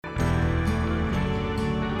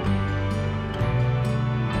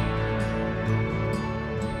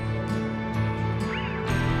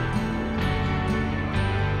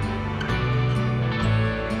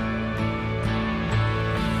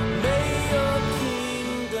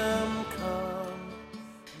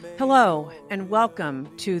Hello, and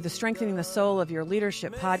welcome to the Strengthening the Soul of Your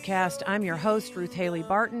Leadership podcast. I'm your host, Ruth Haley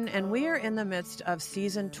Barton, and we are in the midst of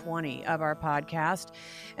season 20 of our podcast,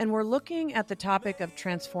 and we're looking at the topic of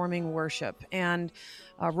transforming worship. And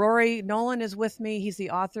Rory Nolan is with me. He's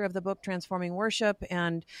the author of the book, Transforming Worship,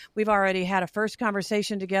 and we've already had a first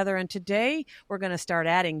conversation together, and today we're going to start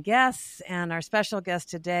adding guests, and our special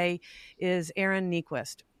guest today is Aaron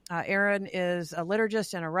Nyquist. Aaron is a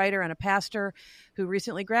liturgist and a writer and a pastor who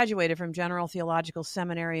recently graduated from General Theological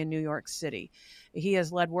Seminary in New York City. He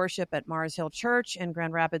has led worship at Mars Hill Church in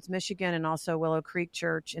Grand Rapids, Michigan, and also Willow Creek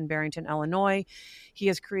Church in Barrington, Illinois. He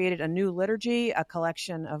has created a new liturgy, a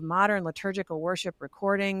collection of modern liturgical worship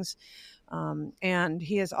recordings, and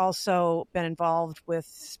he has also been involved with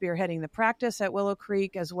spearheading the practice at Willow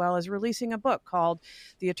Creek, as well as releasing a book called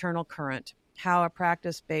The Eternal Current: How a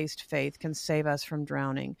Practice-Based Faith Can Save Us from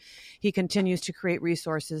Drowning. He continues to create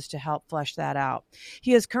resources to help flesh that out.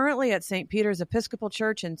 He is currently at St. Peter's Episcopal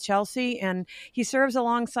Church in Chelsea, and he serves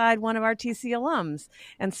alongside one of our TC alums.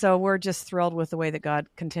 And so we're just thrilled with the way that God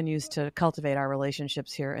continues to cultivate our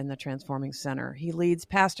relationships here in the Transforming Center. He leads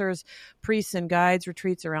pastors, priests, and guides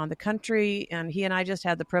retreats around the country, and he and I just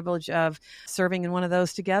had the privilege of serving in one of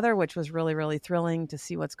those together, which was really, really thrilling to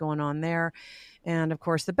see what's going on there. And of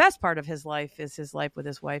course, the best part of his life is his life with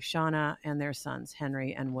his wife, Shauna, and their sons,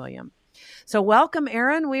 Henry and William. So welcome,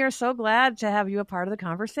 Aaron. We are so glad to have you a part of the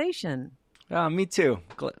conversation. Me too.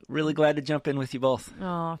 Really glad to jump in with you both.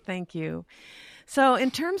 Oh, thank you. So in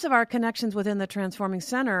terms of our connections within the Transforming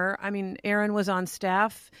Center, I mean, Aaron was on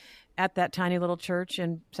staff at that tiny little church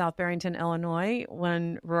in South Barrington, Illinois,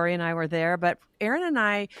 when Rory and I were there. But Aaron and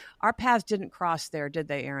I, our paths didn't cross there, did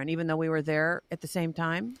they, Aaron? Even though we were there at the same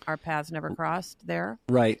time, our paths never crossed there.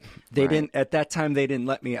 Right. They didn't, at that time, they didn't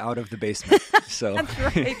let me out of the basement. So That's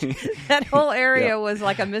right. That whole area was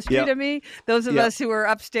like a mystery to me. Those of us who were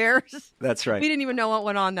upstairs. That's right. We didn't even know what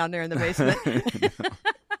went on down there in the basement. No.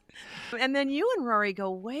 And then you and Rory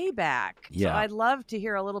go way back. Yeah. So I'd love to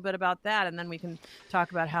hear a little bit about that, and then we can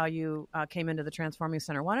talk about how you came into the Transforming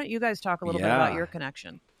Center. Why don't you guys talk a little bit about your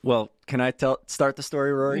connection? Well, can I start the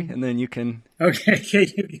story, Rory, and then you can...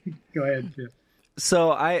 Okay, go ahead. Yeah.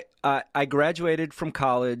 So I graduated from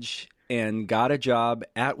college and got a job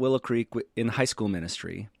at Willow Creek in high school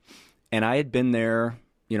ministry, and I had been there,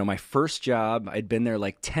 my first job, I'd been there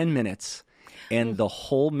like 10 minutes, and the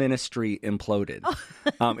whole ministry imploded.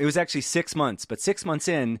 It was actually 6 months, but 6 months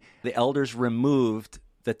in, the elders removed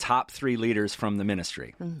the top 3 leaders from the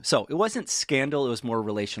ministry. So it wasn't scandal, it was more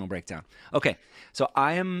relational breakdown. Okay, so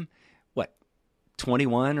I am,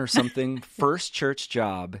 21 or something, first church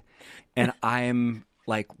job, and I'm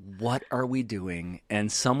like, what are we doing?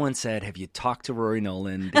 And someone said, have you talked to Rory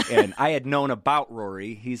Nolan? And I had known about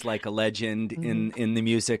Rory. He's like a legend in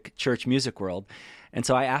the church music world. And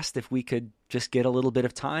so I asked if we could just get a little bit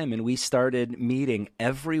of time, and we started meeting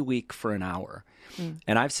every week for an hour.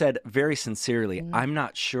 And I've said very sincerely, I'm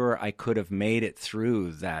not sure I could have made it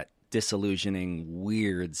through that disillusioning,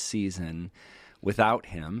 weird season without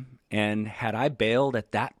him. And had I bailed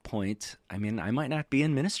at that point, I might not be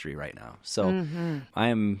in ministry right now. So I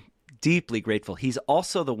am deeply grateful. He's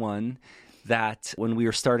also the one that when we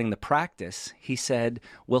were starting the practice, he said,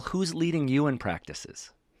 well, who's leading you in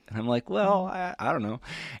practices? And I'm like, well, I don't know.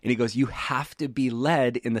 And he goes, you have to be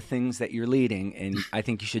led in the things that you're leading, and I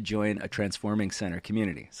think you should join a Transforming Center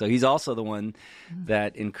community. So he's also the one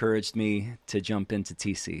that encouraged me to jump into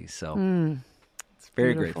TC. So it's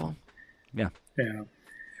very grateful. Yeah. Yeah.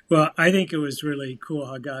 Well, I think it was really cool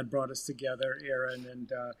how God brought us together, Aaron,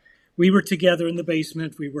 and we were together in the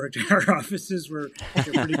basement. We worked, our offices were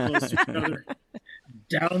pretty close to each other,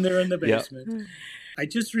 down there in the basement. Yep. I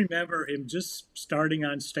just remember him just starting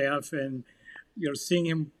on staff and, seeing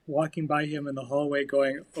him walking by him in the hallway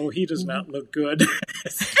going, oh, he does not look good.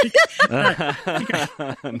 I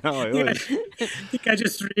think I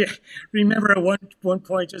just remember at one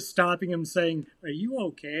point just stopping him saying, are you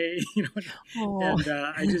okay? And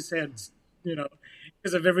I just had,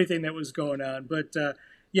 because of everything that was going on. But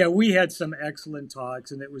we had some excellent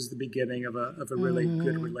talks, and it was the beginning of a really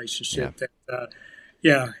good relationship.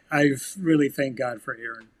 Yeah. I really thank God for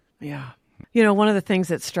Aaron. Yeah. One of the things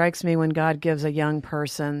that strikes me when God gives a young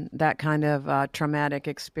person that kind of traumatic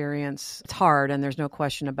experience, it's hard and there's no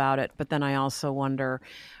question about it. But then I also wonder,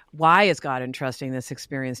 why is God entrusting this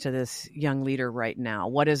experience to this young leader right now?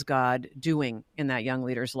 What is God doing in that young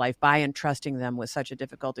leader's life by entrusting them with such a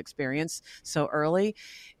difficult experience so early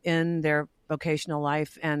in their vocational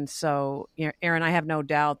life. And so, Aaron, I have no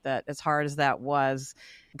doubt that as hard as that was,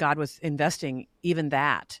 God was investing even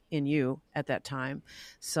that in you at that time.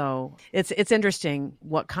 So it's interesting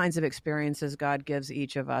what kinds of experiences God gives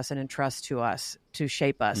each of us and entrusts to us to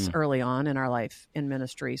shape us early on in our life in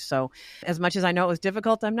ministry. So as much as I know it was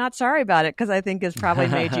difficult, I'm not sorry about it, because I think it's probably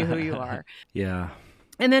made you who you are. Yeah.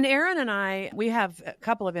 And then Aaron and I, we have a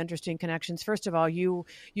couple of interesting connections. First of all, you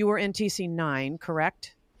were in TC9,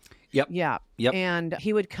 correct? Yep. Yeah. Yep. And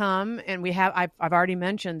he would come, and I've already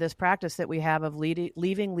mentioned this practice that we have of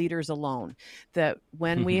leaving leaders alone, that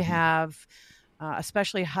when we have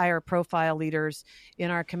especially higher profile leaders in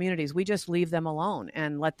our communities, we just leave them alone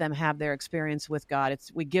and let them have their experience with God.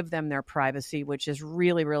 We give them their privacy, which is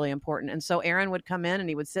really, really important. And so Aaron would come in and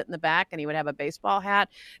he would sit in the back and he would have a baseball hat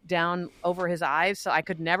down over his eyes, so I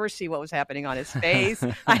could never see what was happening on his face.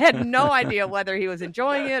 I had no idea whether he was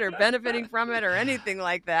enjoying it or benefiting from it or anything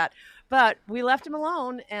like that. But we left him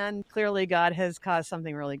alone, and clearly God has caused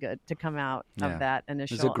something really good to come out of that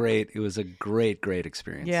initial. It was a great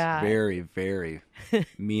experience. Yeah. Very, very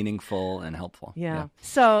meaningful and helpful. Yeah.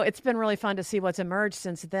 So it's been really fun to see what's emerged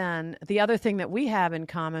since then. The other thing that we have in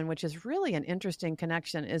common, which is really an interesting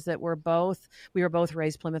connection, is that we were both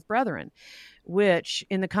raised Plymouth Brethren, which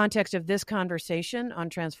in the context of this conversation on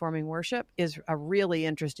transforming worship is a really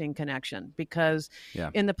interesting connection, because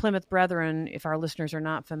in the Plymouth Brethren, if our listeners are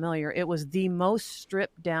not familiar, it was the most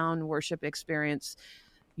stripped down worship experience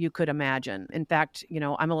you could imagine. In fact,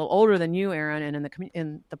 I'm a little older than you, Aaron, and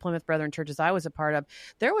in the Plymouth Brethren churches I was a part of,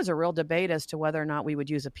 there was a real debate as to whether or not we would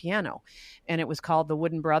use a piano, and it was called the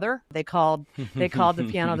Wooden Brother. They called the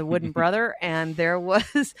piano the Wooden Brother, and there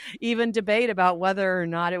was even debate about whether or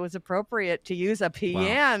not it was appropriate to use a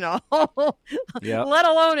piano, let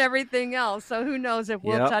alone everything else. So who knows if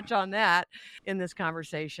we'll touch on that in this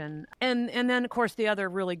conversation. And then, of course, the other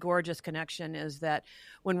really gorgeous connection is that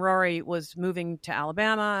when Rory was moving to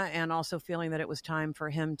Alabama and also feeling that it was time for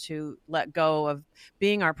him to let go of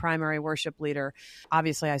being our primary worship leader,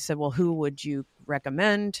 obviously I said, well, who would you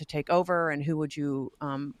recommend to take over, and who would you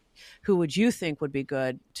think would be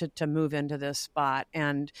good to move into this spot?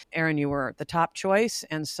 And Aaron, you were the top choice.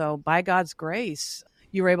 And so by God's grace,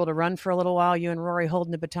 you were able to run for a little while, you and Rory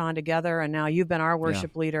holding the baton together. And now you've been our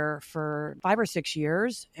worship leader for 5 or 6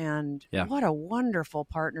 years. And what a wonderful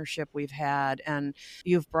partnership we've had. And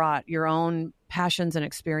you've brought your own passions and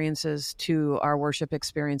experiences to our worship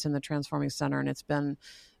experience in the Transforming Center. And it's been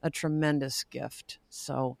a tremendous gift.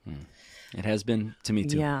 So it has been to me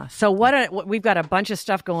too. Yeah. So we've got a bunch of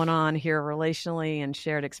stuff going on here relationally and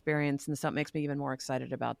shared experience. And so it makes me even more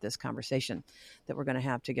excited about this conversation that we're going to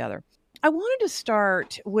have together. I wanted to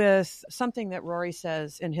start with something that Rory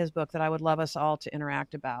says in his book that I would love us all to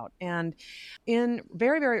interact about. And in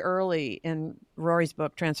very, very early in Rory's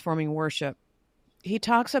book, Transforming Worship, he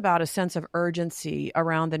talks about a sense of urgency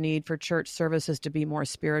around the need for church services to be more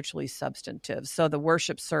spiritually substantive. So the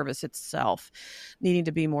worship service itself needing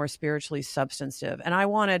to be more spiritually substantive. And I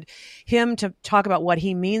wanted him to talk about what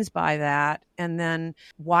he means by that, and then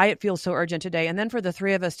why it feels so urgent today. And then for the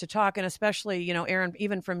three of us to talk, and especially, Aaron,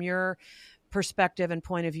 even from your perspective and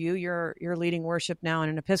point of view, you're leading worship now in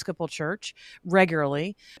an Episcopal church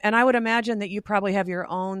regularly. And I would imagine that you probably have your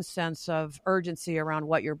own sense of urgency around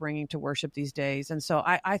what you're bringing to worship these days. And so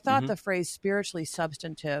I thought the phrase spiritually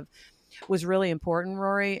substantive was really important,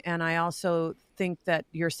 Rory. And I also think that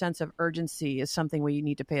your sense of urgency is something we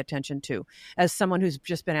need to pay attention to as someone who's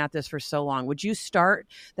just been at this for so long. Would you start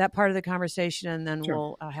that part of the conversation, and then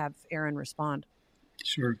we'll have Aaron respond?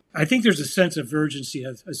 Sure. I think there's a sense of urgency,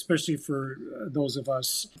 especially for those of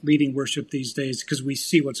us leading worship these days, because we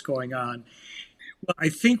see what's going on. Well, I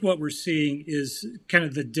think what we're seeing is kind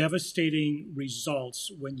of the devastating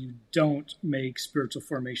results when you don't make spiritual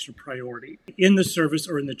formation a priority in the service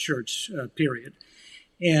or in the church, period.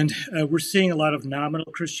 And we're seeing a lot of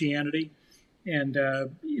nominal Christianity. And,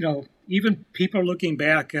 even people looking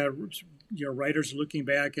back, writers are looking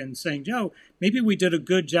back and saying, maybe we did a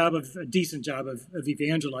decent job of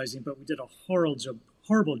evangelizing, but we did a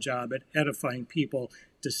horrible job at edifying people,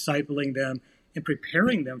 discipling them, and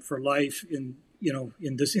preparing them for life in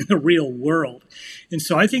the real world. And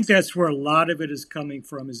so I think that's where a lot of it is coming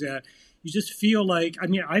from, is that you just feel like,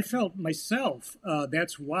 I felt myself,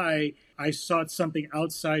 that's why I sought something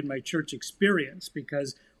outside my church experience,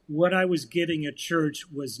 because what I was getting at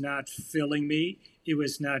church was not filling me. It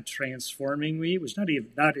was not transforming me. It was not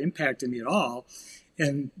impacting me at all.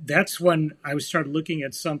 And that's when I started looking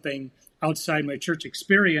at something outside my church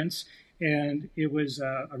experience. And it was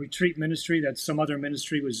a retreat ministry that some other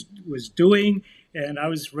ministry was doing. And I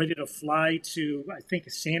was ready to fly to, I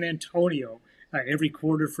think, San Antonio every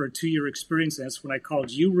quarter for a 2-year experience. That's when I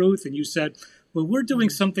called you, Ruth, and you said, well, we're doing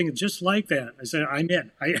something just like that. I said, I'm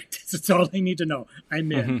in. That's all I need to know.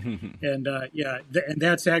 I'm in. And and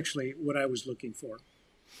that's actually what I was looking for.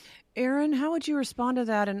 Aaron, how would you respond to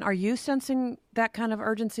that? And are you sensing that kind of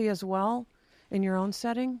urgency as well in your own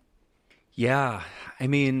setting? Yeah. I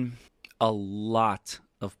mean, a lot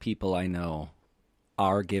of people I know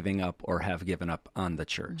are giving up or have given up on the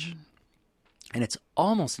church. And it's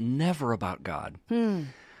almost never about God.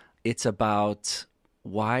 It's about,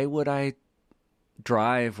 why would I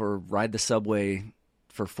drive or ride the subway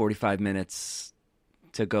for 45 minutes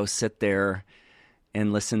to go sit there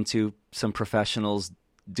and listen to some professionals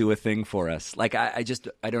do a thing for us? Like, I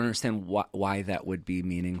don't understand why that would be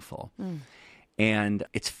meaningful. And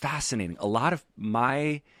it's fascinating. A lot of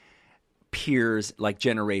my peers, like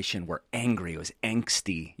generation, were angry. It was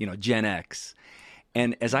angsty, Gen X.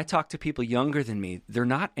 And as I talk to people younger than me, they're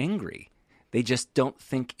not angry. They just don't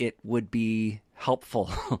think it would be helpful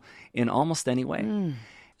in almost any way.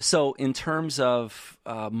 So in terms of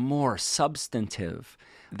more substantive,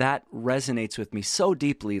 that resonates with me so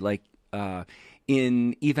deeply, like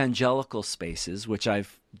in evangelical spaces, which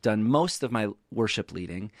I've done most of my worship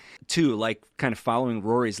leading, too, like kind of following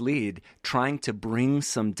Rory's lead, trying to bring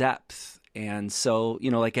some depth. And so,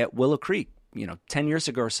 like at Willow Creek, 10 years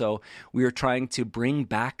ago or so, we were trying to bring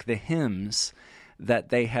back the hymns that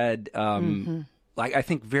they had, I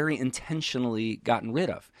think, very intentionally gotten rid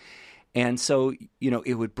of. And so,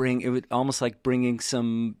 it would almost like bringing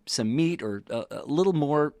some meat or a little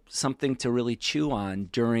more something to really chew on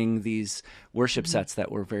during these worship sets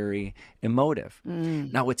that were very emotive.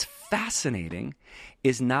 Now, what's fascinating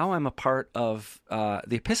is now I'm a part of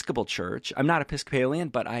the Episcopal Church. I'm not Episcopalian,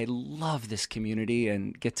 but I love this community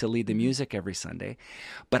and get to lead the music every Sunday.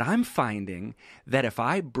 But I'm finding that if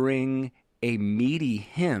I bring a meaty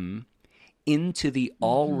hymn into the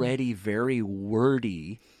already very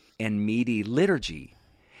wordy and meaty liturgy,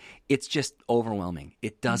 it's just overwhelming.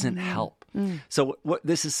 It doesn't help. So what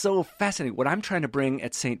this is so fascinating. What I'm trying to bring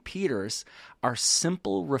at St. Peter's are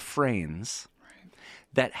simple refrains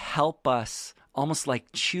that help us almost like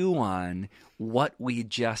chew on what we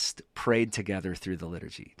just prayed together through the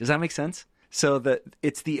liturgy. Does that make sense? So that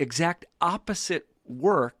it's the exact opposite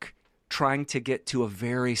work trying to get to a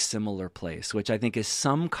very similar place, which I think is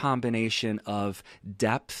some combination of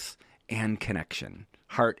depth and connection,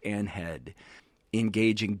 heart and head,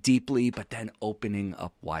 engaging deeply, but then opening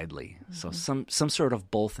up widely. So some sort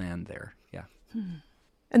of both and there. Yeah.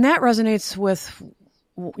 And that resonates with,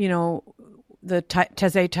 the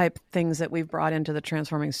Taizé type things that we've brought into the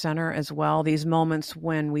Transforming Center as well. These moments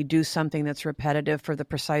when we do something that's repetitive for the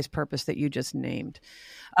precise purpose that you just named,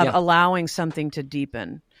 of allowing something to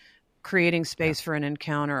deepen, creating space for an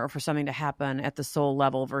encounter or for something to happen at the soul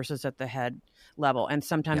level versus at the head level. And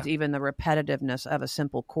sometimes even the repetitiveness of a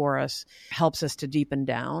simple chorus helps us to deepen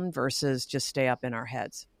down versus just stay up in our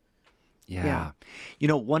heads. Yeah.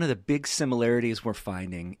 One of the big similarities we're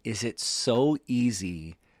finding is it's so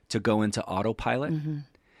easy to go into autopilot.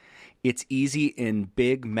 It's easy in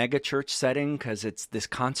big mega church setting because it's this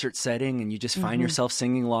concert setting and you just find yourself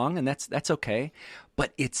singing along, and that's okay.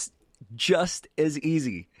 But it's just as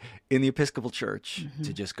easy in the Episcopal Church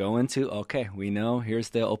to just go into, okay, we know, here's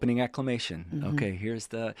the opening acclamation. Okay, here's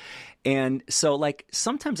and so like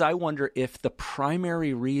sometimes I wonder if the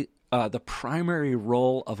primary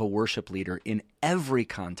role of a worship leader in every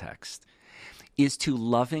context is to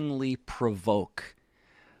lovingly provoke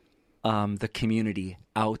the community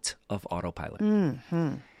out of autopilot.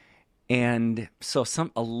 And so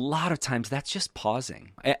a lot of times that's just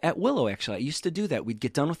pausing. At Willow, actually, I used to do that. We'd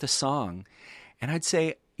get done with a song, and I'd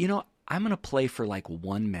say, I'm going to play for like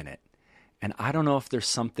 1 minute. And I don't know if there's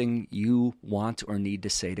something you want or need to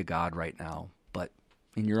say to God right now, but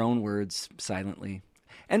in your own words, silently.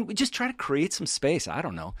 And we just try to create some space. I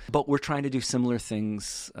don't know. But we're trying to do similar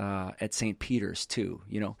things at St. Peter's too.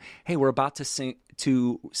 Hey, we're about to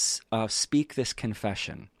speak this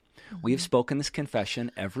confession. We have spoken this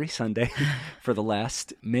confession every Sunday for the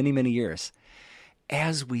last many, many years.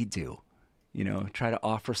 As we do, try to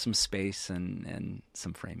offer some space and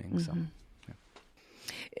some framing. So,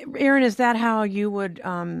 Aaron, is that how you would,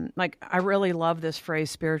 I really love this phrase,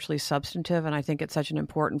 spiritually substantive, and I think it's such an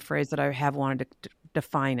important phrase that I have wanted to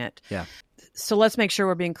define it. Yeah. So let's make sure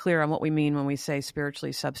we're being clear on what we mean when we say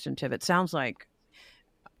spiritually substantive. It sounds like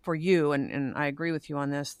for you, and I agree with you on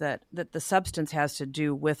this, that the substance has to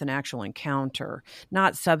do with an actual encounter,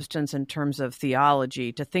 not substance in terms of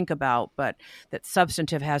theology to think about, but that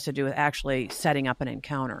substantive has to do with actually setting up an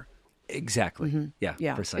encounter. Exactly. Mm-hmm.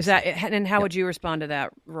 Yeah, precisely. Is that, and how would you respond to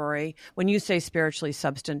that, Rory? When you say spiritually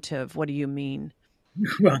substantive, what do you mean?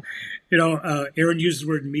 Well, Aaron used the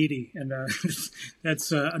word meaty, and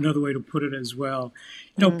that's another way to put it as well.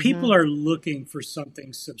 People are looking for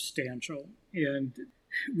something substantial, and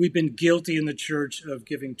we've been guilty in the church of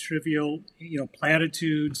giving trivial,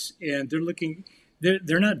 platitudes, and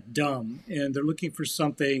they're not dumb, and they're looking for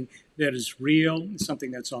something that is real,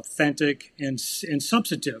 something that's authentic and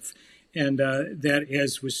substantive, and that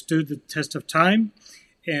has withstood the test of time,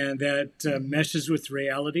 and that meshes with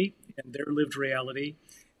reality and their lived reality.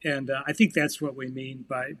 And I think that's what we mean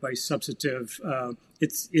by substantive.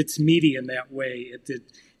 It's meaty in that way.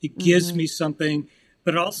 It gives me something,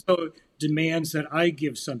 but it also demands that I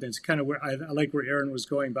give something. It's kind of where I like where Aaron was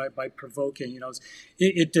going by provoking.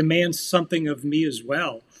 It demands something of me as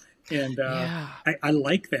well, and I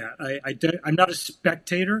like that. I'm not a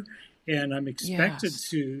spectator, and I'm expected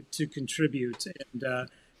to contribute. And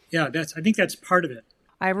I think that's part of it.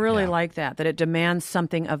 I really like that it demands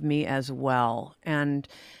something of me as well. And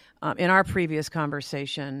in our previous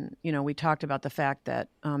conversation, we talked about the fact that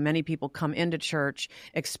many people come into church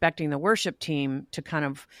expecting the worship team to kind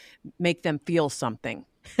of make them feel something,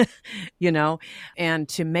 and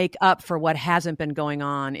to make up for what hasn't been going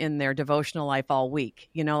on in their devotional life all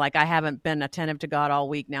week. Like, I haven't been attentive to God all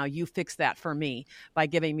week. Now you fix that for me by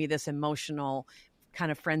giving me this emotional kind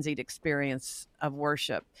of frenzied experience of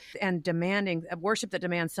worship. And demanding worship that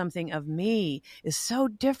demands something of me is so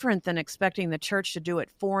different than expecting the church to do it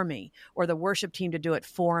for me or the worship team to do it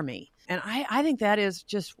for me. And I think that is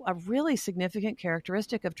just a really significant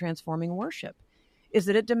characteristic of transforming worship, is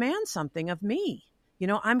that it demands something of me.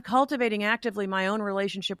 I'm cultivating actively my own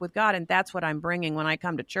relationship with God, and that's what I'm bringing when I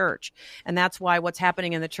come to church. And that's why what's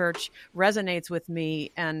happening in the church resonates with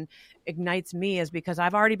me and ignites me, is because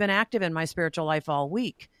I've already been active in my spiritual life all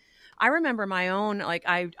week. I remember my own,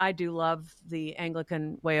 I do love the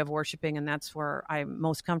Anglican way of worshiping, and that's where I'm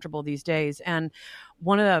most comfortable these days. And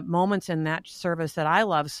one of the moments in that service that I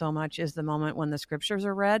love so much is the moment when the scriptures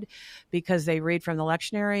are read, because they read from the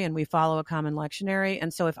lectionary and we follow a common lectionary.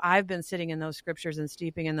 And so if I've been sitting in those scriptures and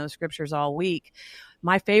steeping in those scriptures all week,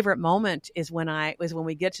 my favorite moment is when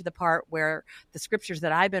we get to the part where the scriptures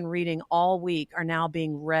that I've been reading all week are now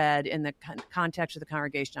being read in the context of the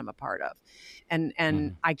congregation I'm a part of.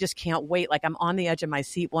 And I just can't wait. Like, I'm on the edge of my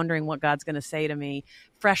seat wondering what God's going to say to me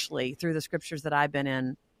freshly through the scriptures that I've been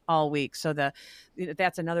in all week. So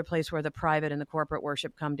that's another place where the private and the corporate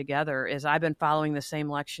worship come together, is I've been following the same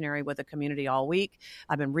lectionary with the community all week.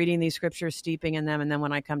 I've been reading these scriptures, steeping in them. And then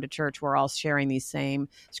when I come to church, we're all sharing these same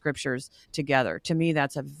scriptures together. To me,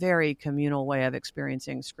 that's a very communal way of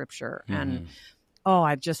experiencing scripture. Mm-hmm. And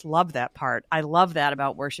I just love that part. I love that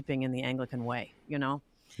about worshiping in the Anglican way,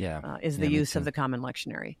 is the use of the common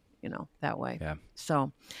lectionary, that way. Yeah.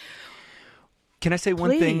 So can I say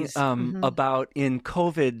one thing about in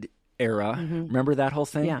COVID era? Remember that whole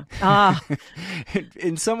thing? Yeah.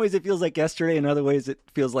 In some ways it feels like yesterday. In other ways it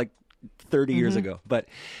feels like 30 years ago. But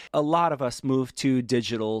a lot of us moved to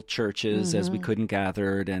digital churches as we couldn't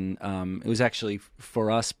gather. And it was actually, for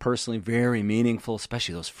us personally, very meaningful,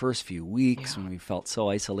 especially those first few weeks when we felt so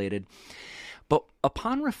isolated. But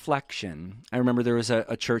upon reflection, I remember there was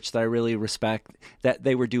a church that I really respect, that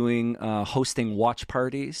they were doing hosting watch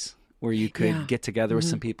parties where you could get together with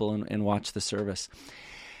some people and watch the service.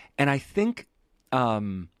 And I think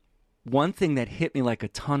one thing that hit me like a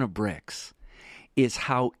ton of bricks is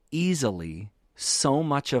how easily so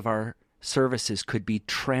much of our services could be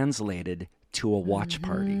translated to a watch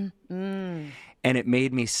party. And it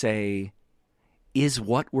made me say, is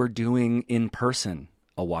what we're doing in person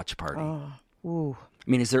a watch party? I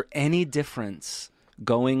mean, is there any difference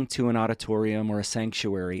going to an auditorium or a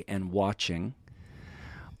sanctuary and watching,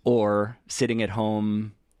 or sitting at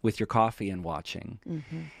home with your coffee and watching?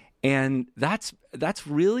 And that's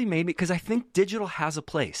really made me, because I think digital has a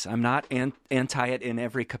place. I'm not anti it in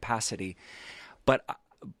every capacity, but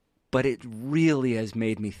it really has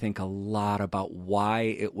made me think a lot about why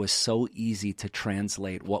it was so easy to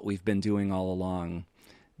translate what we've been doing all along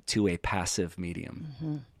to a passive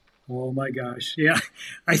medium. Oh my gosh. Yeah.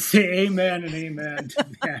 I say amen and amen to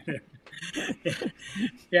that.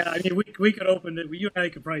 I mean, we could open it. You and I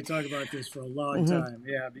could probably talk about this for a long time.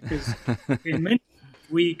 Yeah, because in many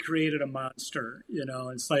we created a monster.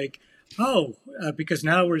 It's like, because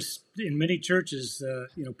now we're in many churches.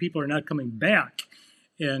 People are not coming back,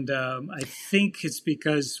 and I think it's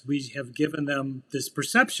because we have given them this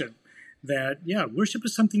perception that worship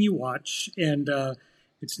is something you watch, and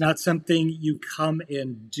it's not something you come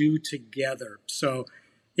and do together. So,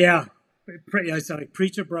 I said, like,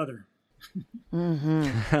 preach it, brother.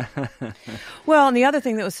 Mm-hmm. Well, and the other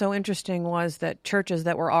thing that was so interesting was that churches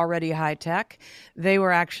that were already high tech, they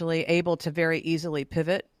were actually able to very easily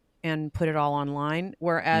pivot and put it all online,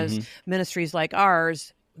 whereas ministries like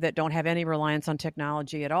ours that don't have any reliance on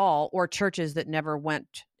technology at all, or churches that never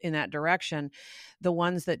went in that direction, the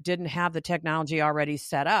ones that didn't have the technology already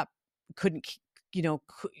set up couldn't,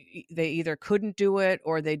 they either couldn't do it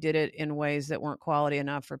or they did it in ways that weren't quality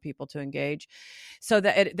enough for people to engage. So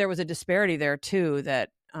that there was a disparity there too,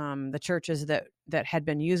 that the churches that had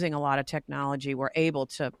been using a lot of technology were able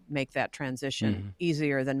to make that transition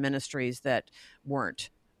easier than ministries that weren't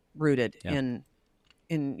rooted in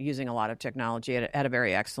using a lot of technology at a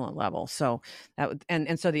very excellent level. So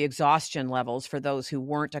and so the exhaustion levels for those who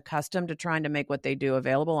weren't accustomed to trying to make what they do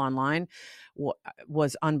available online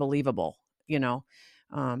was unbelievable,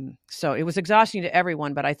 so it was exhausting to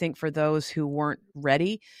everyone, but I think for those who weren't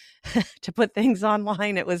ready to put things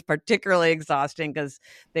online, it was particularly exhausting because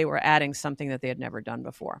they were adding something that they had never done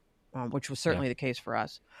before, which was certainly the case for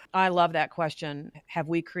us. I love that question. Have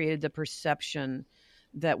we created the perception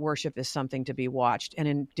that worship is something to be watched?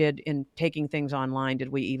 And in taking things online, did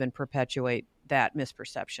we even perpetuate that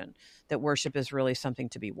misperception that worship is really something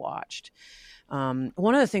to be watched?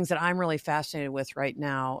 One of the things that I'm really fascinated with right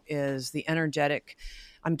now is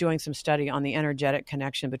I'm doing some study on the energetic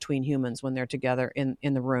connection between humans when they're together in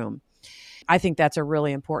the room. I think that's a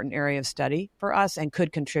really important area of study for us and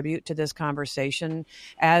could contribute to this conversation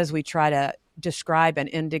as we try to describe and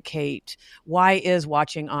indicate why is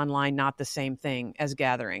watching online not the same thing as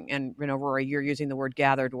gathering. And, Rory, you're using the word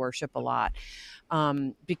gathered worship a lot.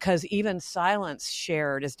 Because even silence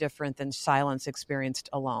shared is different than silence experienced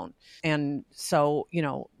alone. And so,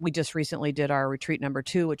 we just recently did our retreat number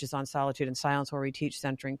 2, which is on solitude and silence, where we teach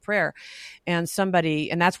centering prayer. And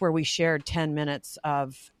that's where we shared 10 minutes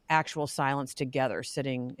of actual silence together,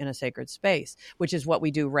 sitting in a sacred space, which is what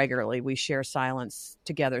we do regularly. We share silence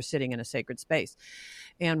together, sitting in a sacred space.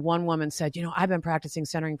 And one woman said, I've been practicing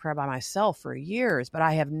centering prayer by myself for years, but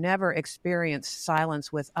I have never experienced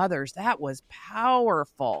silence with others. That was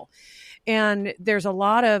powerful. And there's a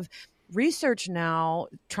lot of research now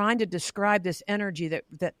trying to describe this energy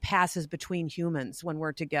that passes between humans when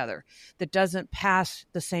we're together, that doesn't pass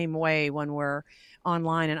the same way when we're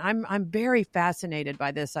online. And I'm very fascinated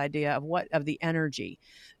by this idea of the energy,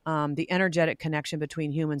 the energetic connection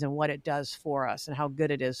between humans and what it does for us and how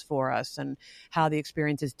good it is for us and how the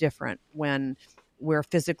experience is different when we're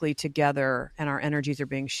physically together and our energies are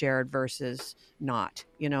being shared versus not,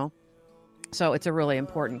 So it's a really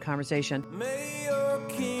important conversation. May your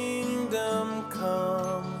kingdom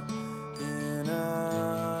come in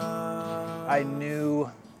us. I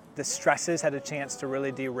knew the stresses had a chance to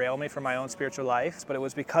really derail me from my own spiritual life, but it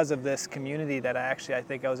was because of this community that I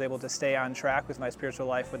think I was able to stay on track with my spiritual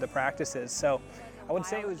life with the practices. So I would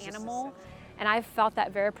say it was animal, and I've felt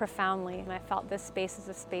that very profoundly, and I felt this space is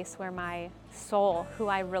a space where my soul, who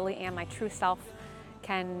I really am, my true self,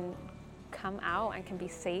 can come out and can be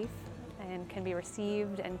safe and can be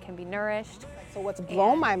received and can be nourished. So what's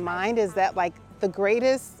blown my mind is that the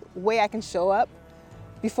greatest way I can show up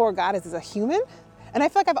before God is as a human. And I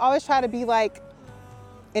feel like I've always tried to be like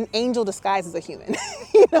an angel disguised as a human.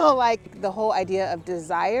 The whole idea of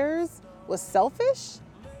desires was selfish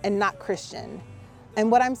and not Christian.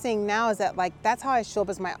 And what I'm seeing now is that that's how I show up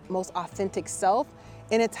as my most authentic self,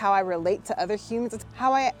 and it's how I relate to other humans. It's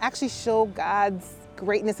how I actually show God's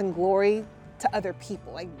greatness and glory to other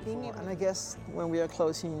people. And I guess when we are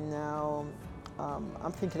closing now,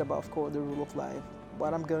 I'm thinking about, of course, the rule of life.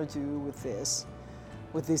 What I'm going to do with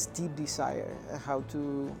this deep desire, how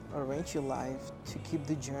to arrange your life to keep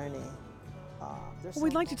the journey.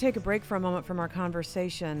 We'd like to take a break for a moment from our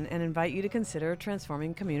conversation and invite you to consider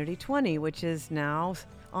Transforming Community 20, which is now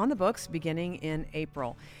on the books beginning in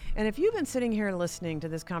April. And if you've been sitting here listening to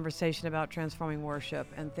this conversation about transforming worship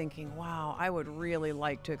and thinking, wow, I would really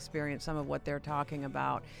like to experience some of what they're talking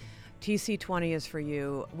about, TC20 is for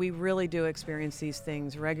you. We really do experience these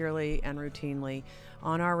things regularly and routinely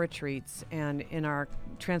on our retreats and in our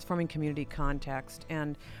Transforming Community context.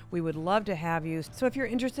 And we would love to have you. So if you're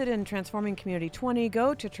interested in Transforming Community 20,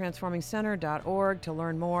 go to transformingcenter.org to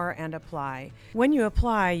learn more and apply. When you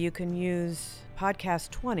apply, you can use podcast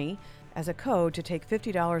 20 as a code to take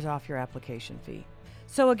 $50 off your application fee.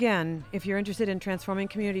 So again, if you're interested in Transforming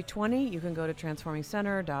Community 20, you can go to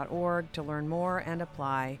transformingcenter.org to learn more and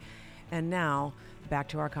apply. And now, back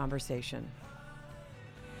to our conversation.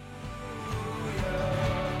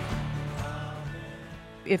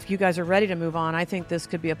 If you guys are ready to move on, I think this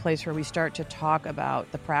could be a place where we start to talk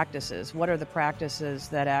about the practices. What are the practices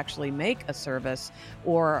that actually make a service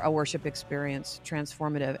or a worship experience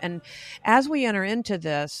transformative? And as we enter into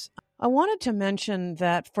this, I wanted to mention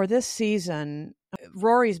that for this season,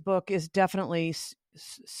 Rory's book is definitely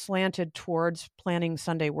slanted towards planning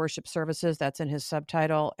Sunday worship services. That's in his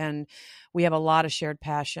subtitle. And we have a lot of shared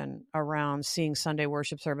passion around seeing Sunday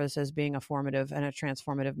worship services being a formative and a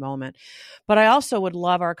transformative moment. But I also would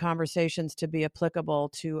love our conversations to be applicable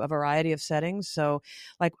to a variety of settings. So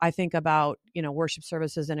like I think about, worship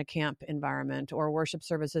services in a camp environment or worship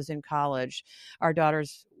services in college. Our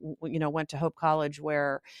daughters, went to Hope College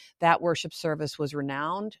where that worship service was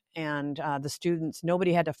renowned, and the students,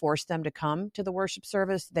 nobody had to force them to come to the worship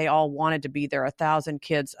service. They all wanted to be there, 1,000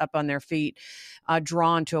 kids up on their feet,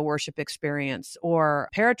 drawn to a worship experience. Or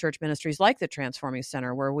parachurch ministries like the Transforming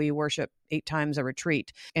Center, where we worship 8 times a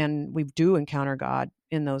retreat, and we do encounter God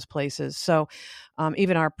in those places. So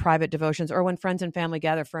even our private devotions, or when friends and family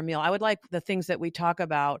gather for a meal, I would like the things that we talk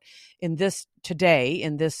about in this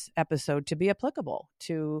episode to be applicable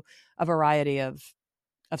to a variety of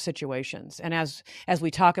situations. And as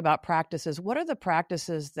we talk about practices, what are the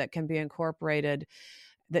practices that can be incorporated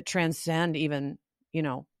that transcend even,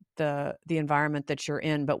 the environment that you're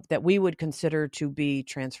in, but that we would consider to be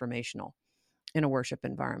transformational in a worship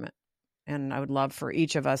environment? And I would love for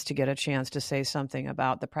each of us to get a chance to say something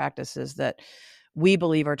about the practices that we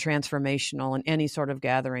believe are transformational in any sort of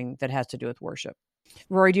gathering that has to do with worship.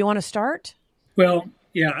 Rory, do you want to start? Well,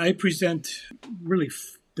 yeah, I present really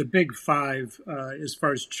the big 5 as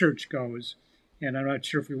far as church goes. And I'm not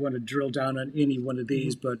sure if we want to drill down on any one of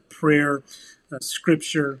these, but prayer,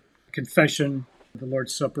 scripture, confession, the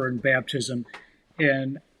Lord's Supper, and baptism.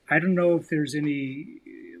 And I don't know if there's any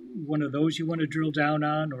one of those you want to drill down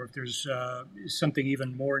on, or if there's something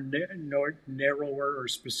even more narrower or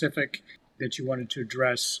specific that you wanted to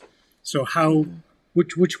address. So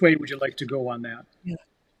which way would you like to go on that? Yeah.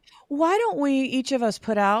 Why don't we each of us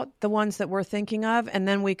put out the ones that we're thinking of, and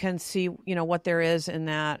then we can see, what there is in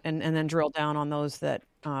that, and then drill down on those that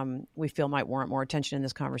we feel might warrant more attention in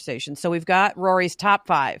this conversation. So we've got Rory's top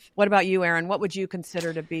 5. What about you, Aaron? What would you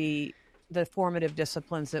consider to be the formative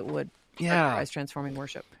disciplines that would characterize transforming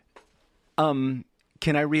worship?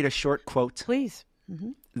 Can I read a short quote? Please.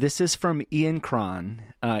 Mm-hmm. This is from Ian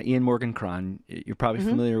Morgan Cron. You're probably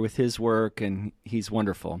familiar with his work, and he's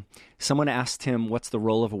wonderful. Someone asked him, what's the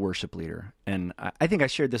role of a worship leader? And I think I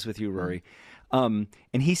shared this with you, Rory. And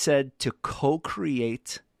he said, to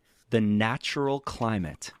co-create the natural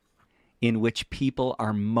climate in which people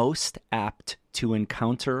are most apt to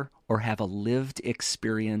encounter or have a lived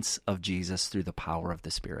experience of Jesus through the power of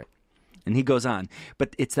the Spirit. And he goes on,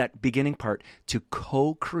 but it's that beginning part, to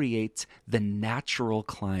co-create the natural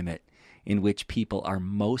climate in which people are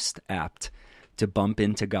most apt to bump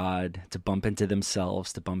into God, to bump into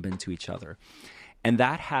themselves, to bump into each other. And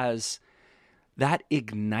that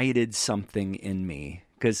ignited something in me,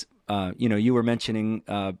 because, you were mentioning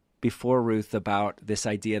before, Ruth, about this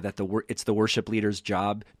idea that it's the worship leader's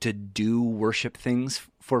job to do worship things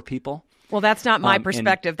for people. Well, that's not my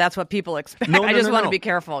perspective. That's what people expect. I just want to be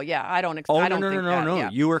careful. Yeah, I don't think that. No. Yeah.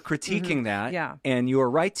 You were critiquing that, and you were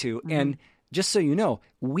right to. Mm-hmm. And just so you know,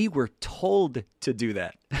 we were told to do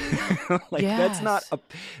that.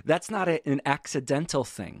 That's not an accidental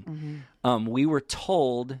thing. Mm-hmm. We were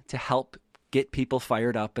told to help get people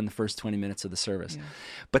fired up in the first 20 minutes of the service. Yeah.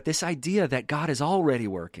 But this idea that God is already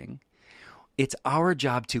working, it's our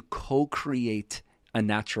job to co-create a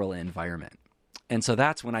natural environment. And so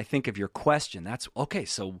that's when I think of your question. That's, okay,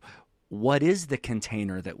 so what is the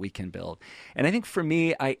container that we can build? And I think for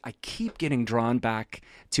me, I keep getting drawn back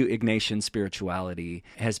to Ignatian spirituality.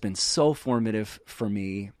 It has been so formative for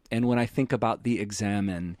me. And when I think about the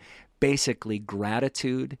examine, basically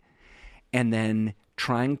gratitude and then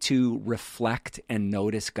trying to reflect and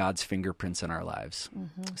notice God's fingerprints in our lives.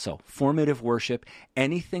 Mm-hmm. So formative worship,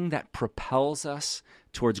 anything that propels us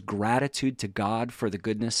towards gratitude to God for the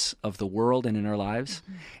goodness of the world and in our lives.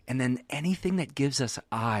 Mm-hmm. And then anything that gives us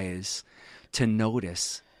eyes to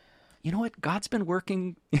notice, you know what, God's been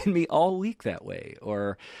working in me all week that way,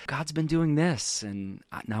 or God's been doing this and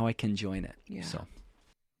now I can join it. Yeah. So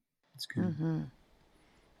that's good. Mm-hmm.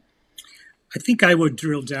 I think I would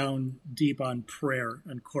drill down deep on prayer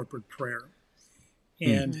and corporate prayer.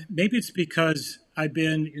 And maybe it's because I've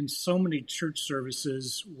been in so many church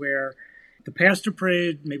services where the pastor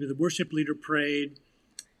prayed, maybe the worship leader prayed,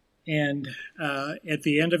 and at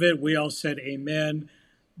the end of it, we all said amen.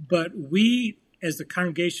 But we, as the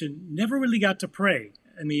congregation, never really got to pray.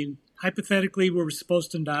 I mean, hypothetically, we were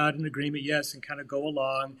supposed to nod in agreement, yes, and kind of go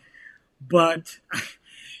along. But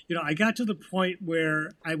I got to the point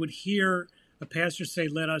where I would hear a pastor say,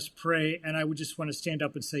 "Let us pray," and I would just want to stand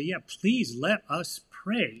up and say, "Yeah, please let us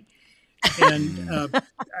pray." And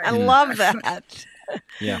I love that.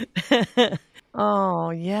 Yeah.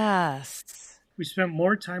 Oh, yes. we spent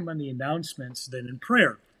more time on the announcements than in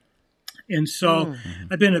prayer. And so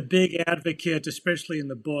I've been a big advocate, especially in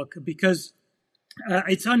the book, because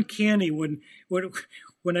it's uncanny when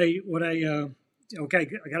I okay,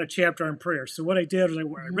 I got a chapter on prayer. So what I did was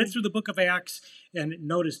I read through the book of Acts and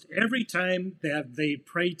noticed every time that they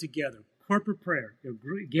prayed together, corporate prayer,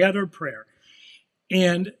 gathered prayer,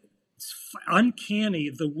 and it's uncanny.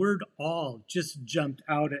 The word "all" just jumped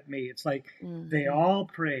out at me. It's like they all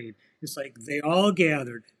prayed. It's like they all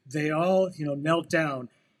gathered. They all knelt down.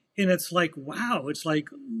 And it's like, wow, it's like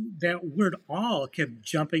that word "all" kept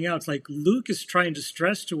jumping out. It's like Luke is trying to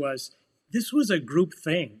stress to us, this was a group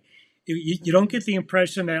thing. You don't get the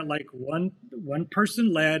impression that like one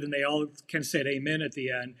person led and they all kind of said amen at the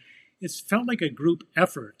end. It's felt like a group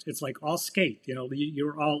effort. It's like all skate,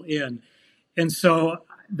 you're all in. And so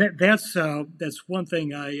that's one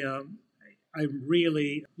thing I'm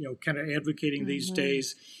really, kind of advocating these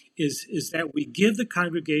days is that we give the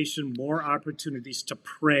congregation more opportunities to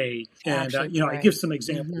pray. And, pray. I give some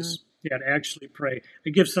examples. Yeah, to actually pray. I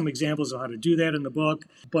give some examples of how to do that in the book,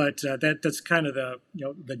 but that's kind of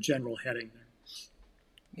the general heading there.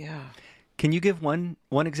 Yeah. Can you give one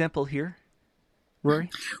example here, Rory?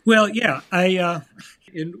 Well, yeah. I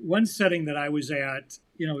in one setting that I was at,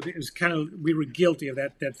 it was kind of, we were guilty of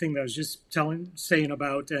that thing that I was just saying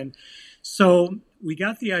about. And so we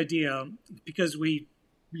got the idea because we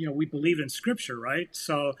believe in Scripture, right?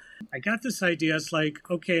 So I got this idea. It's like,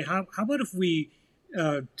 okay, how about if we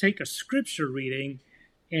take a Scripture reading,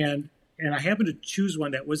 and I happened to choose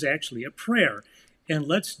one that was actually a prayer, and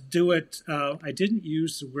let's do it. I didn't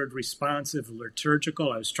use the word responsive,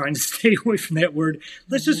 liturgical. I was trying to stay away from that word.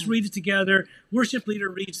 Let's just read it together. Worship leader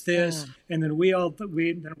reads this, and then we'll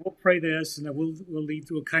pray this, and then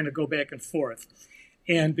we'll kind of go back and forth.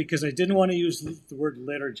 And because I didn't want to use the word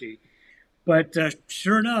liturgy. But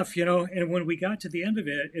sure enough, and when we got to the end of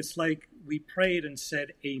it, it's like we prayed and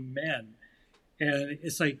said amen. And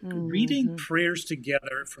it's like reading prayers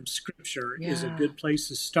together from Scripture is a good place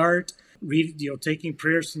to start. Taking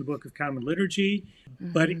prayers from the Book of Common Liturgy.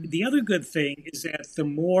 But the other good thing is that the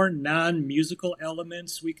more non-musical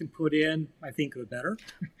elements we can put in, I think the better.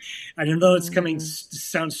 I don't know it's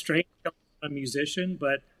sounds strange, I'm a musician,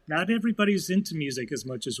 but not everybody's into music as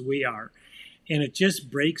much as we are. And it just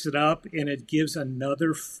breaks it up, and it gives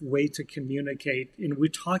another way to communicate. And we're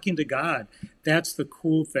talking to God. That's the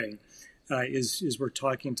cool thing, is we're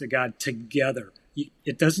talking to God together.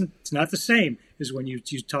 It's not the same as when you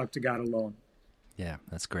talk to God alone. Yeah,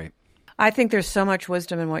 that's great. I think there's so much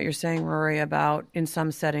wisdom in what you're saying, Rory, about in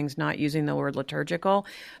some settings not using the word liturgical,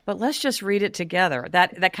 but let's just read it together.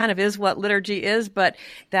 That kind of is what liturgy is, but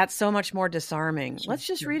that's so much more disarming. Let's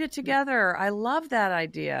just read it together. I love that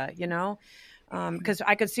idea, because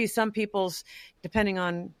I could see some people's, depending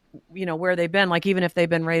on, where they've been, like even if they've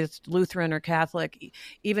been raised Lutheran or Catholic,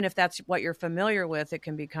 even if that's what you're familiar with, it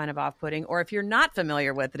can be kind of off-putting. Or if you're not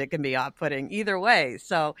familiar with it, it can be off-putting. Either way.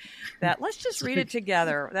 So let's just read it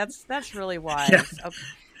together. That's really wise. Yeah. Okay.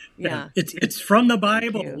 Yeah. It's from the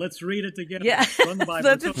Bible. Let's read it together. Yeah. It's from the Bible.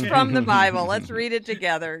 It's from the Bible. Let's read it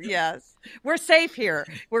together. Yes. We're safe here.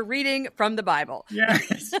 We're reading from the Bible.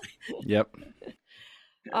 Yes. Yep.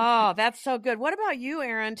 Oh, that's so good. What about you,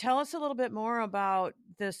 Aaron? Tell us a little bit more about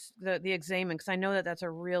the examen, because I know that's a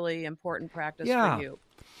really important practice for you.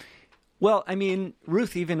 Well, I mean,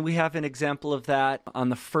 Ruth, even we have an example of that on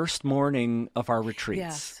the first morning of our retreats.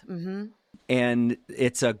 Yes. Mm-hmm. And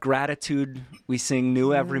it's a gratitude. We sing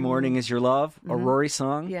New Every Morning Is Your Love, a Rory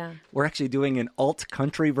song. Yeah. We're actually doing an alt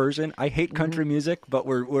country version. I hate country music, but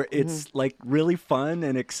it's like really fun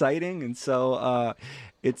and exciting. And so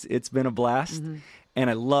it's been a blast. And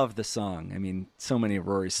I love the song. I mean, so many of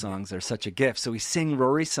Rory's songs are such a gift. So we sing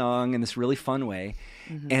Rory's song in this really fun way.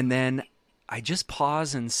 And then I just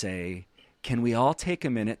pause and say, can we all take a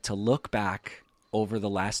minute to look back over the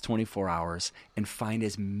last 24 hours and find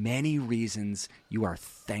as many reasons you are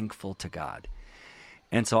thankful to God?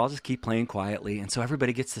 And so I'll just keep playing quietly. And so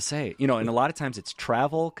everybody gets to say, and a lot of times it's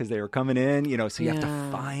travel because they were coming in, so you have to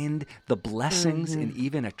find the blessings in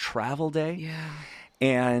even a travel day. Yeah.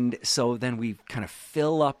 And so then we kind of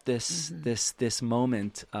fill up this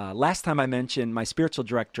moment. Last time I mentioned, my spiritual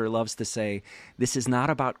director loves to say, this is not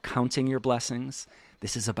about counting your blessings.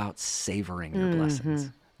 This is about savoring your blessings.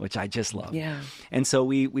 which I just love. Yeah. And so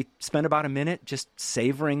we spend about a minute just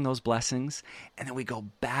savoring those blessings, and then we go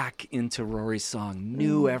back into Rory's song,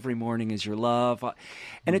 New Every Morning Is Your Love.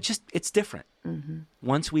 And it's different.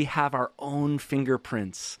 Once we have our own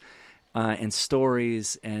fingerprints and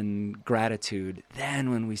stories and gratitude, then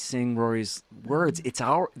when we sing Rory's words,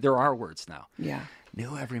 they're our words now. Yeah.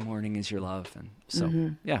 New every morning is your love. And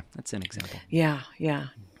so, yeah, that's an example. Yeah, yeah.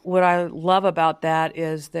 What I love about that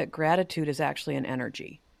is that gratitude is actually an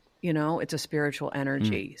energy. You know, it's a spiritual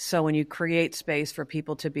energy. So when you create space for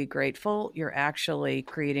people to be grateful, you're actually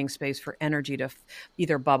creating space for energy to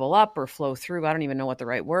either bubble up or flow through. I don't even know what the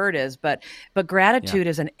right word is, but gratitude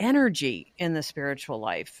is an energy in the spiritual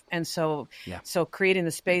life. And so creating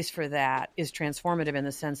the space for that is transformative in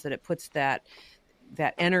the sense that it puts that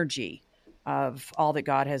energy of all that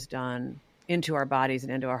God has done into our bodies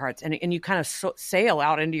and into our hearts. And you kind of sail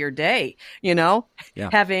out into your day, you know,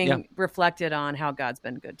 having reflected on how God's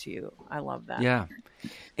been good to you. I love that. Yeah.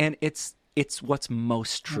 And it's what's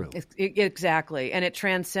most true. Exactly. And it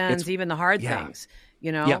transcends even the hard things.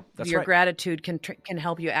 You know, your gratitude can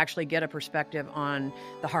help you actually get a perspective on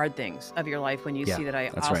the hard things of your life when you see that I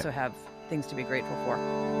also have things to be grateful for.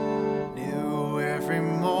 New every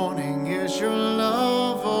morning is your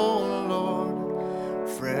love, oh Lord.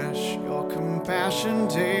 Fresh, your compassion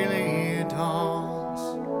daily dawns.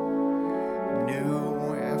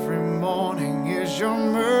 New every morning is your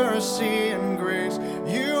mercy and grace.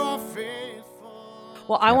 You are faithful.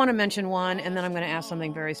 Well, I want to mention one, and then I'm going to ask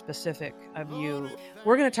something very specific of you.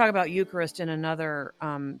 We're going to talk about Eucharist in another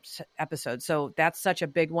episode. So that's such a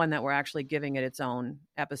big one that we're actually giving it its own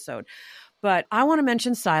episode. But I want to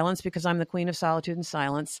mention silence because I'm the queen of solitude and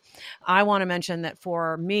silence. I want to mention that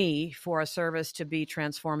for me, for a service to be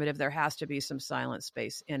transformative, there has to be some silent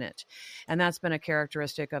space in it. And that's been a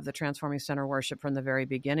characteristic of the Transforming Center worship from the very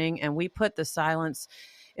beginning. And we put the silence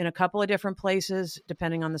in a couple of different places,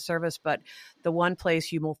 depending on the service. But the one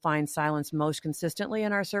place you will find silence most consistently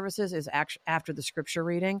in our services is after the scripture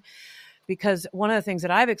reading. Because one of the things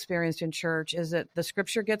that I've experienced in church is that the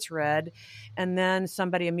scripture gets read and then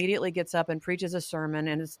somebody immediately gets up and preaches a sermon,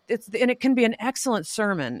 and it can be an excellent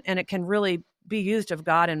sermon and it can really be used of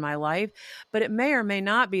God in my life, but it may or may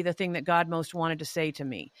not be the thing that God most wanted to say to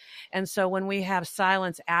me. And so when we have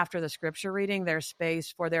silence after the scripture reading, there's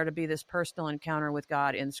space for there to be this personal encounter with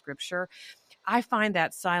God in scripture. I find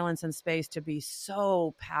that silence and space to be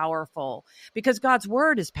so powerful because God's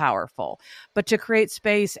word is powerful. But to create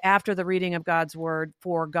space after the reading of God's word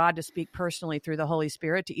for God to speak personally through the Holy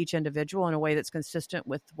Spirit to each individual in a way that's consistent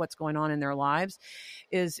with what's going on in their lives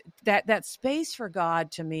is that space for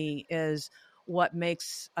God to me is what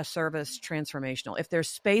makes a service transformational. If there's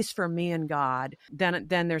space for me and God, then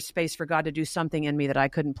there's space for God to do something in me that I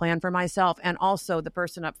couldn't plan for myself. And also the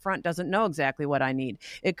person up front doesn't know exactly what I need.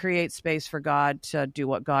 It creates space for God to do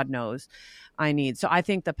what God knows I need. So I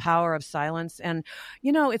think the power of silence, and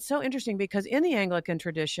you know, it's so interesting because in the Anglican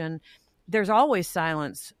tradition, there's always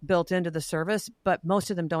silence built into the service, but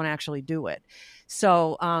most of them don't actually do it.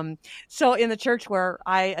 So in the church where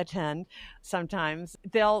I attend, sometimes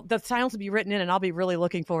the silence will be written in and I'll be really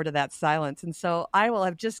looking forward to that silence. And so I will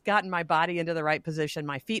have just gotten my body into the right position,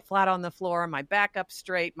 my feet flat on the floor, my back up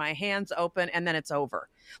straight, my hands open, and then it's over.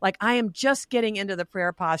 Like I am just getting into the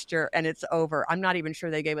prayer posture and it's over. I'm not even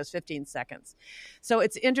sure they gave us 15 seconds. So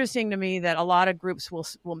it's interesting to me that a lot of groups will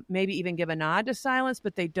maybe even give a nod to silence,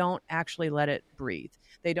 but they don't actually let it breathe.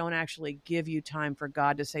 They don't actually give you time for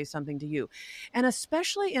God to say something to you. And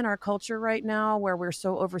especially in our culture right now where we're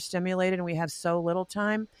so overstimulated and we have so little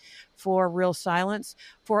time for real silence,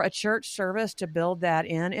 for a church service to build that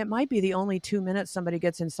in, it might be the only 2 minutes somebody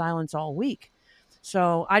gets in silence all week.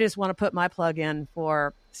 So I just want to put my plug in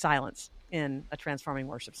for silence in a transforming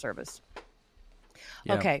worship service.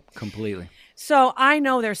 Yeah, okay. Completely. So I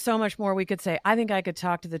know there's so much more we could say. I think I could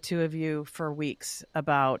talk to the two of you for weeks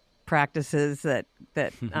about practices that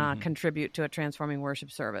contribute to a transforming worship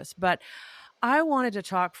service. But I wanted to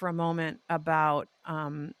talk for a moment about,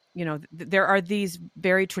 there are these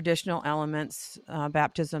very traditional elements,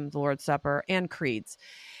 baptism, the Lord's Supper, and creeds.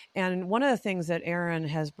 And one of the things that Aaron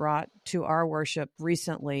has brought to our worship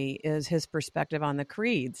recently is his perspective on the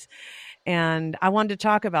creeds. And I wanted to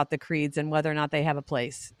talk about the creeds and whether or not they have a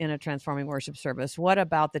place in a transforming worship service. What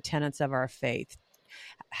about the tenets of our faith?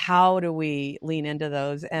 How do we lean into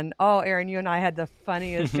those? And Aaron, you and I had the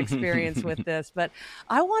funniest experience with this, but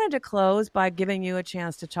I wanted to close by giving you a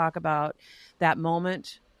chance to talk about that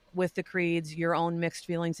moment with the creeds, your own mixed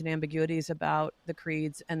feelings and ambiguities about the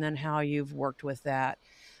creeds, and then how you've worked with that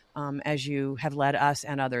as you have led us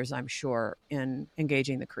and others, I'm sure, in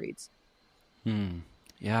engaging the creeds.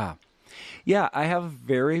 Yeah. Yeah, I have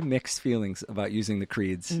very mixed feelings about using the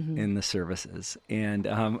creeds in the services. And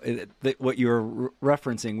what you were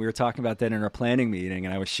referencing, we were talking about that in our planning meeting,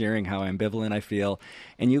 and I was sharing how ambivalent I feel.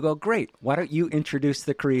 And you go, great, why don't you introduce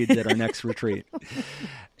the creeds at our next retreat?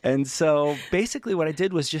 And so basically what I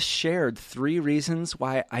did was just shared 3 reasons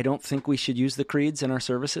why I don't think we should use the creeds in our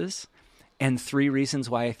services, and 3 reasons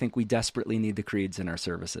why I think we desperately need the creeds in our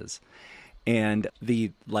services. And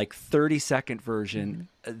the 30-second version,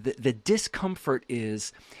 the discomfort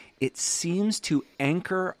is it seems to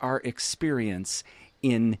anchor our experience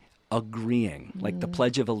in agreeing, like the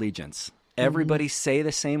Pledge of Allegiance. Everybody say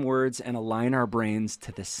the same words and align our brains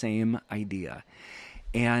to the same idea.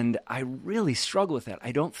 And I really struggle with that.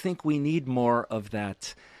 I don't think we need more of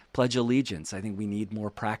that Pledge Allegiance. I think we need more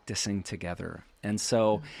practicing together. And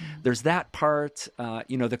so there's that part.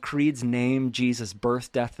 The creeds name Jesus'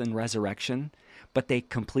 birth, death, and resurrection, but they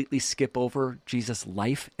completely skip over Jesus'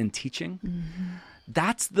 life and teaching.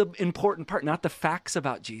 That's the important part, not the facts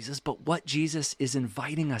about Jesus, but what Jesus is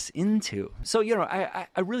inviting us into. So, I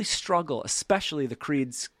really struggle, especially the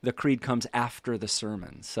creed comes after the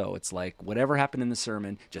sermon. So it's like whatever happened in the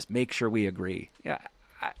sermon, just make sure we agree. Yeah,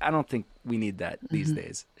 I don't think we need that these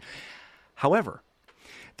days. However,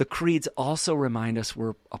 the creeds also remind us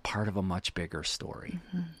we're a part of a much bigger story.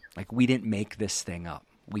 Like we didn't make this thing up.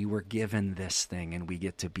 We were given this thing and we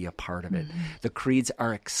get to be a part of it. The creeds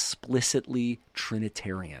are explicitly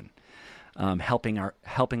Trinitarian, helping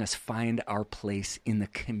us find our place in the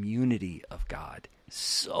community of God.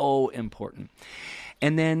 So important.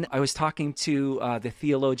 And then I was talking to the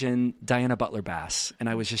theologian Diana Butler Bass, and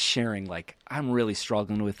I was just sharing, I'm really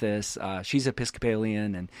struggling with this. She's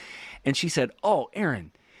Episcopalian, and she said, "Oh,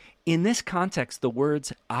 Aaron, in this context, the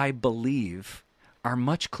words I believe are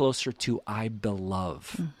much closer to I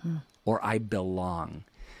belove or I belong."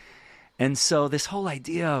 And so this whole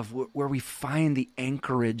idea of where we find the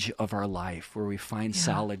anchorage of our life, where we find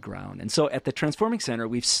solid ground. And so at the Transforming Center,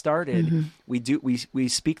 we've started, we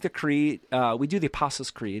speak the creed, we do the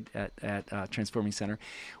Apostles' Creed at Transforming Center.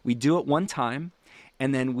 We do it one time,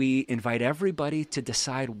 and then we invite everybody to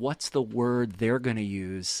decide what's the word they're going to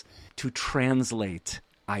use to translate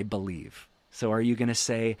I believe. So are you going to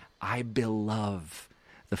say, I belove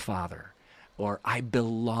the Father, or I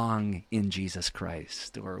belong in Jesus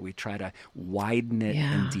Christ, or we try to widen it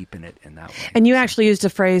and deepen it in that way? And you actually used the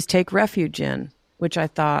phrase take refuge in, which I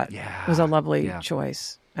thought was a lovely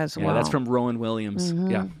choice as well. Yeah, that's from Rowan Williams.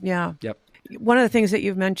 Yeah. Yep. One of the things that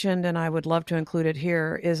you've mentioned, and I would love to include it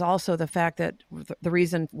here, is also the fact that the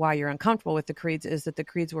reason why you're uncomfortable with the creeds is that the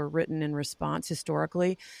creeds were written in response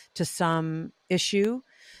historically to some issue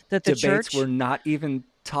that the debates church we're not even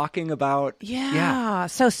talking about. Yeah.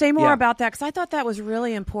 So say more about that, because I thought that was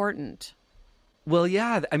really important. Well,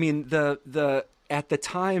 yeah. I mean, the at the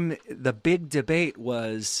time, the big debate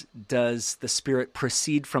was, does the Spirit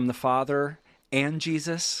proceed from the Father and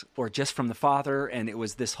Jesus, or just from the Father? And it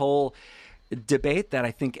was this whole debate that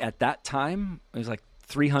I think at that time, it was like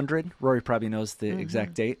 300. Rory probably knows the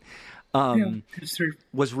exact date.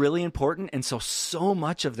 Was really important. And so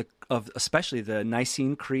much of especially the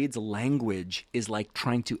Nicene Creed's language is like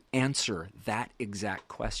trying to answer that exact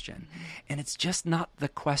question. And it's just not the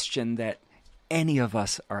question that any of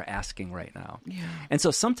us are asking right now. Yeah. And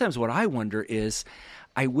so sometimes what I wonder is,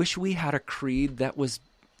 I wish we had a creed that was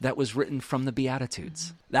written from the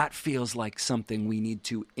Beatitudes. That feels like something we need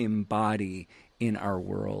to embody in our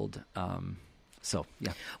world. So,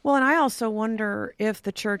 yeah. Well, and I also wonder if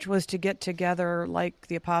the church was to get together like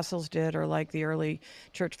the apostles did, or like the early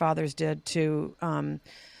church fathers did, to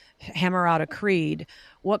hammer out a creed,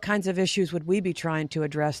 what kinds of issues would we be trying to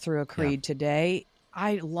address through a creed today?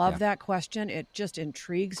 I love that question. It just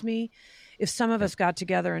intrigues me. If some of us got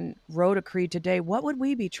together and wrote a creed today, what would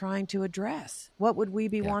we be trying to address? What would we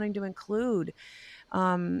be wanting to include?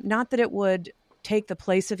 Not that it would take the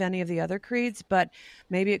place of any of the other creeds, but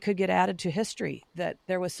maybe it could get added to history, that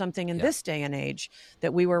there was something in this day and age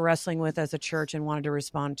that we were wrestling with as a church and wanted to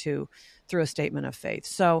respond to through a statement of faith.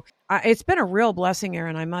 So it's been a real blessing,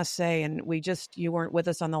 Aaron, I must say. And you weren't with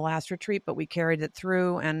us on the last retreat, but we carried it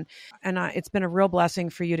through. And it's been a real blessing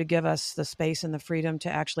for you to give us the space and the freedom to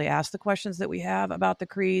actually ask the questions that we have about the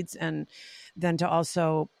creeds, and then to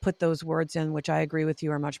also put those words in, which I agree with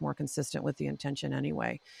you are much more consistent with the intention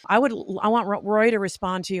anyway. I want Roy to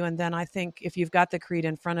respond to you. And then I think if you've got the creed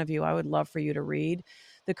in front of you, I would love for you to read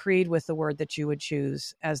the creed with the word that you would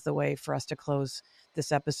choose as the way for us to close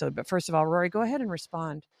this episode. But first of all, Rory, go ahead and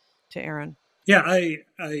respond to Aaron. Yeah,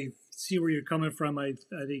 I see where you're coming from. I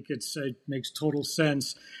think it makes total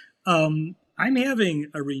sense. I'm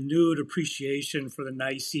having a renewed appreciation for the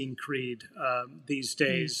Nicene Creed these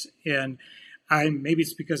days, and maybe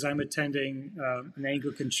it's because I'm attending an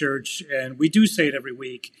Anglican church, and we do say it every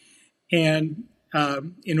week. And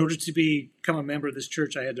in order to become a member of this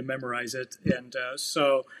church, I had to memorize it. And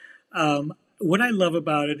so, what I love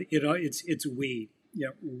about it, it's we.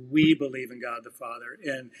 We believe in God the Father,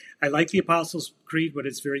 and I like the Apostles' Creed, but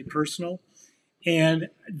it's very personal, and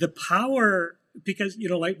the power. Because,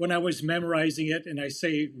 like when I was memorizing it and I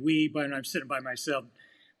say we, but I'm sitting by myself,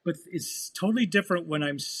 but it's totally different when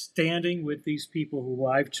I'm standing with these people who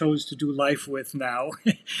I've chose to do life with now.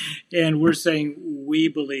 And we're saying we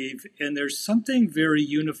believe, and there's something very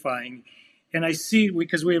unifying. And I see,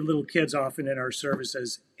 because we have little kids often in our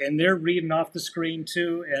services, and they're reading off the screen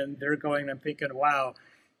too, and they're going, I'm thinking, wow.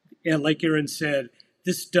 And like Aaron said,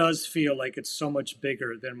 this does feel like it's so much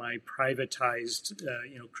bigger than my privatized,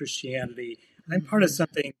 Christianity. I'm part of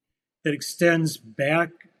something that extends back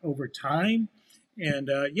over time. And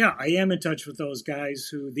I am in touch with those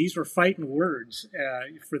guys these were fighting words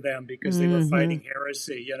for them because they were fighting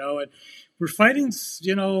heresy, and we're fighting,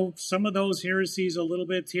 some of those heresies a little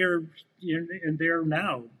bit here and there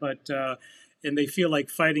now, but and they feel like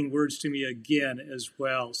fighting words to me again as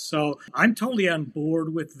well. So I'm totally on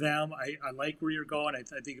board with them. I like where you're going. I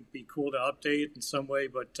think it'd be cool to update in some way,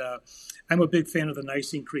 but I'm a big fan of the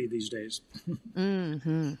Nicene Creed these days.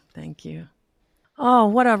 Thank you. Oh,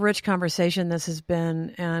 what a rich conversation this has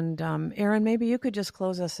been. And Aaron, maybe you could just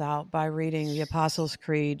close us out by reading the Apostles'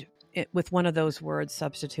 Creed with one of those words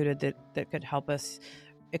substituted that could help us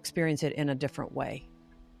experience it in a different way.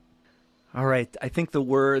 All right. I think the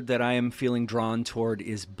word that I am feeling drawn toward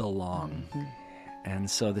is belong. And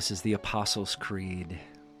so this is the Apostles' Creed.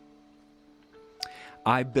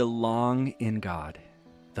 I belong in God,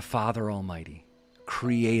 the Father Almighty,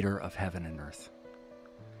 creator of heaven and earth.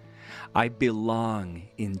 I belong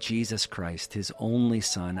in Jesus Christ, his only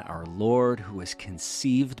Son, our Lord, who was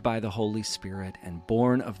conceived by the Holy Spirit and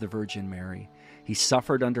born of the Virgin Mary. He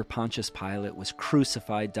suffered under Pontius Pilate, was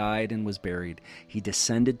crucified, died, and was buried. He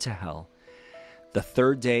descended to hell. The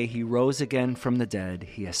third day he rose again from the dead.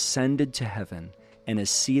 He ascended to heaven and is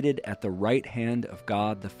seated at the right hand of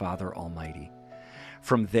God the Father Almighty.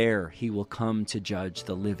 From there he will come to judge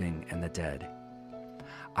the living and the dead.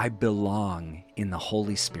 I belong in the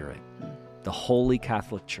Holy Spirit, the Holy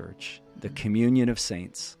Catholic Church, the communion of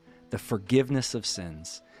saints, the forgiveness of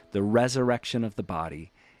sins, the resurrection of the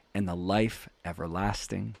body, and the life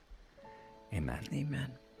everlasting. Amen.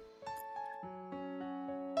 Amen.